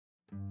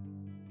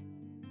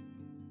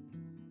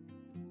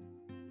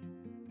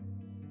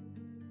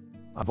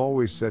I've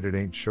always said it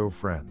ain't show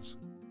friends.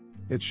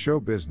 It's show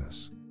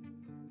business.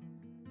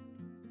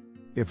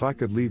 If I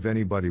could leave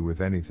anybody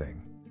with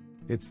anything,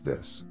 it's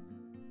this.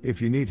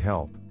 If you need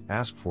help,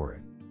 ask for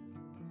it.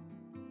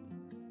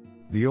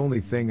 The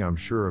only thing I'm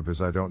sure of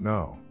is I don't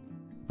know.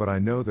 But I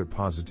know that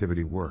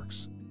positivity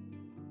works.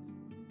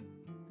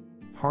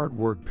 Hard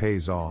work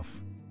pays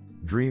off.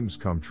 Dreams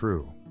come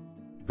true.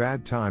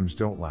 Bad times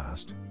don't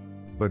last.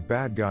 But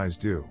bad guys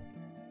do.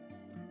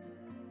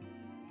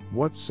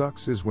 What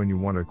sucks is when you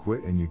want to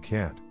quit and you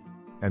can't.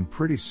 And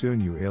pretty soon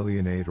you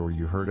alienate or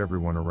you hurt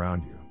everyone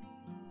around you.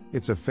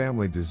 It's a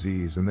family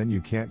disease and then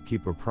you can't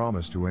keep a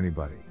promise to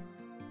anybody.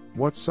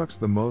 What sucks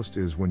the most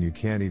is when you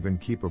can't even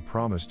keep a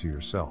promise to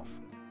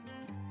yourself.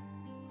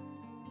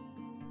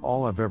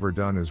 All I've ever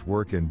done is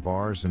work in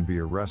bars and be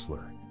a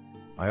wrestler.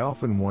 I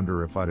often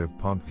wonder if I'd have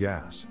pumped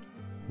gas.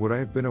 Would I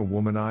have been a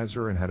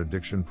womanizer and had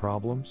addiction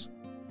problems?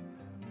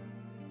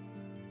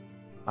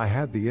 I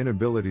had the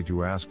inability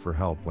to ask for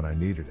help when I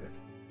needed it.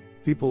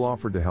 People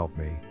offered to help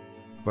me,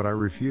 but I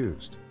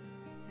refused.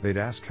 They'd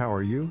ask, "How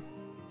are you?"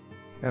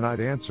 And I'd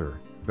answer,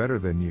 "Better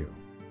than you."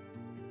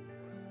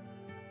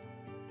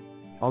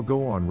 I'll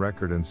go on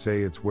record and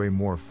say it's way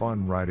more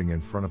fun riding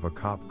in front of a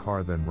cop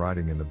car than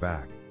riding in the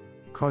back.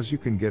 'Cause you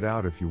can get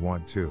out if you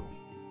want to.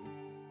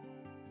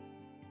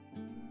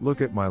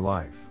 Look at my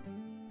life.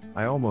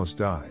 I almost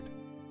died.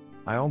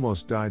 I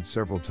almost died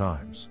several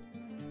times.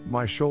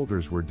 My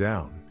shoulders were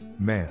down,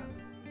 man.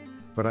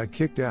 But I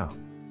kicked out.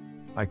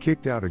 I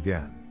kicked out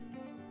again.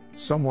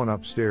 Someone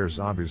upstairs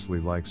obviously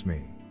likes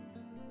me.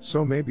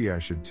 So maybe I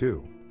should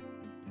too.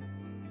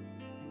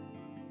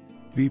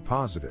 Be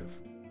positive.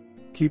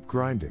 Keep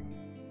grinding.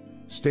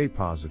 Stay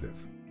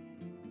positive.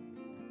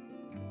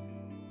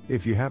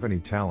 If you have any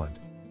talent,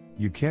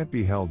 you can't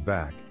be held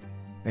back,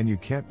 and you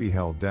can't be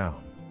held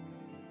down.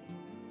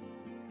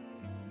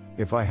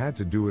 If I had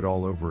to do it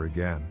all over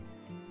again,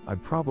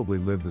 I'd probably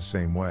live the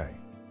same way.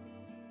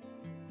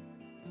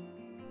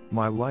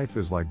 My life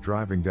is like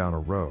driving down a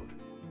road.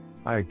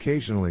 I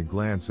occasionally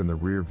glance in the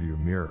rearview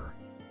mirror,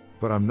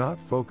 but I'm not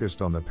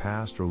focused on the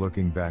past or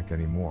looking back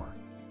anymore.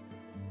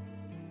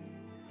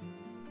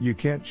 You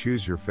can't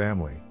choose your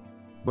family,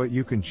 but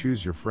you can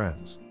choose your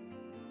friends.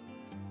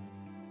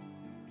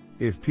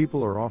 If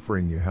people are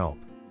offering you help,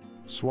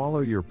 swallow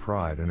your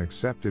pride and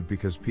accept it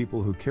because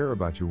people who care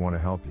about you want to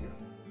help you.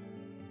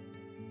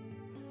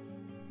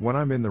 When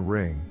I'm in the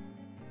ring,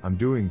 I'm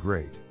doing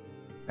great.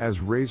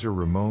 As Razor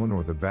Ramon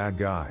or the bad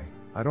guy,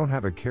 I don't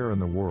have a care in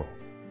the world.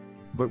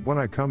 But when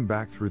I come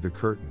back through the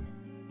curtain,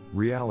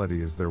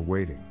 reality is there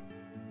waiting.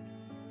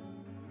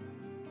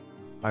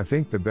 I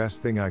think the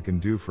best thing I can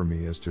do for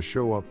me is to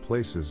show up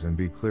places and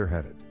be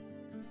clear-headed.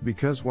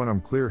 Because when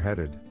I'm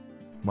clear-headed,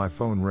 my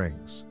phone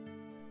rings.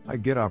 I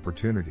get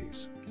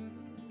opportunities.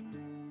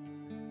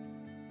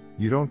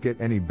 You don't get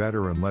any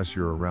better unless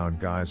you're around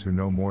guys who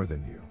know more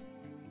than you.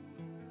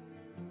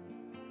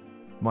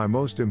 My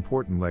most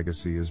important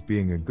legacy is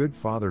being a good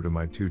father to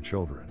my 2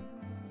 children.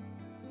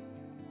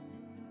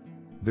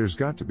 There's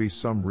got to be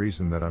some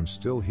reason that I'm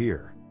still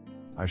here.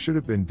 I should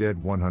have been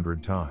dead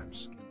 100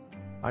 times.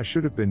 I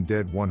should have been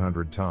dead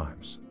 100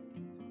 times.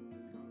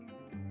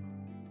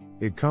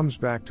 It comes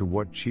back to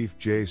what Chief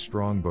Jay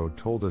Strongbow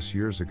told us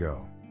years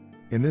ago.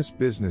 In this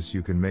business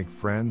you can make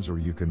friends or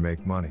you can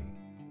make money.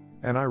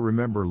 And I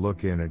remember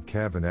looking at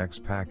Kevin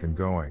X-Pac and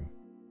going,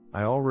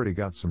 I already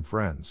got some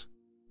friends.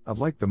 I'd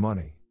like the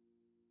money.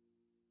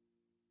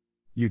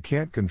 You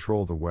can't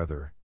control the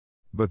weather,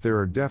 but there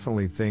are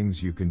definitely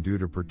things you can do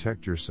to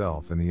protect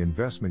yourself and the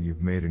investment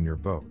you've made in your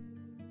boat.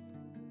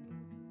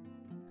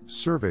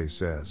 Survey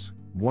says,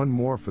 1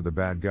 more for the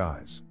bad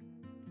guys.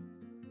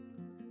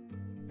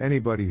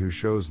 Anybody who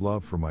shows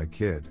love for my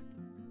kid,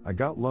 I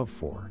got love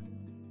for.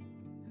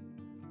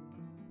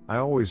 I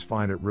always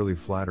find it really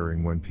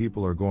flattering when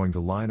people are going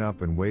to line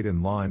up and wait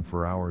in line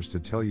for hours to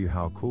tell you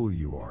how cool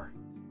you are.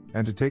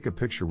 And to take a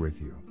picture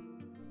with you.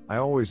 I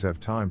always have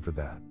time for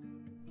that.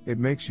 It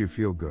makes you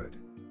feel good.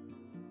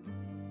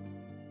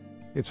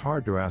 It's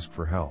hard to ask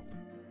for help.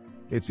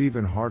 It's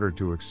even harder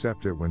to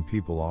accept it when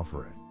people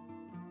offer it.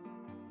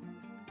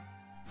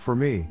 For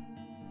me,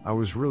 I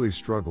was really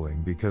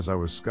struggling because I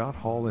was Scott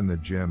Hall in the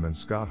gym and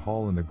Scott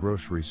Hall in the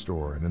grocery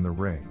store and in the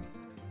ring.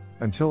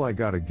 Until I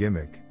got a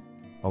gimmick,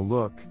 a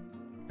look,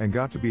 and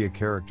got to be a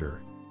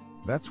character.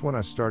 That's when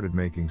I started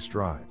making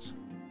strides.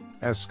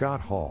 As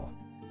Scott Hall,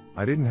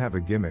 I didn't have a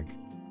gimmick,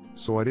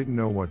 so I didn't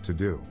know what to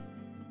do.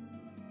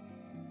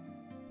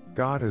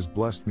 God has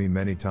blessed me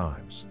many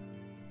times.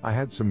 I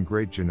had some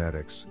great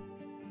genetics.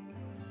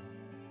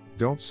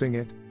 Don't sing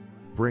it,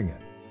 bring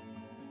it.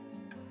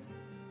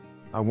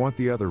 I want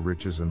the other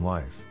riches in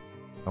life.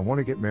 I want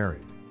to get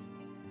married.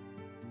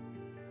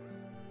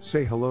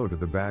 Say hello to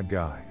the bad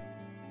guy.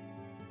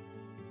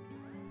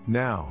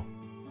 Now,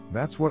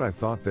 that's what I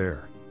thought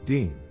there,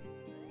 Dean.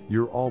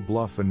 You're all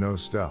bluff and no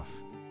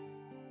stuff.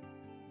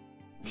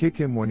 Kick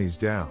him when he's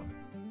down.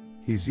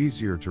 He's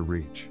easier to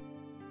reach.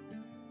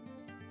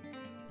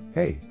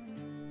 Hey,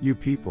 you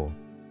people,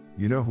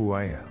 you know who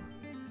I am.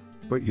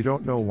 But you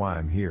don't know why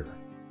I'm here.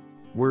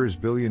 Where is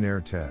Billionaire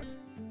Ted?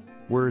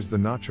 Where is the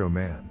Nacho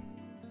Man?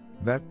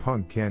 That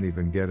punk can't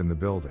even get in the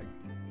building.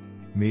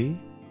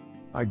 Me?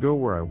 I go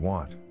where I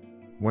want.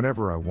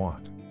 Whenever I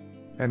want.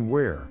 And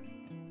where?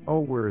 Oh,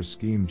 where is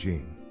Scheme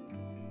Gene?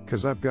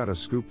 'Cause I've got a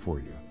scoop for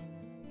you.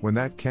 When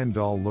that Ken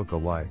doll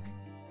look-alike,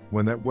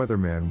 when that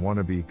weatherman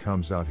wannabe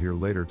comes out here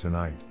later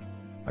tonight,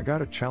 I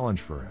got a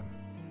challenge for him.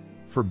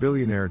 For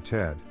Billionaire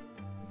Ted,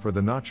 for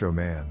the Nacho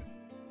Man,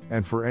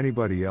 and for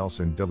anybody else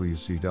in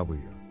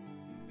WCW.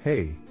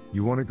 Hey,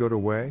 you wanna go to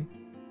way?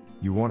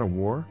 You want a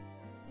war?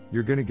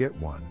 You're gonna get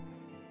one.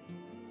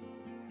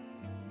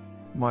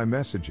 My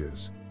message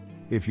is,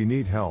 if you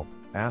need help,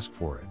 ask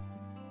for it.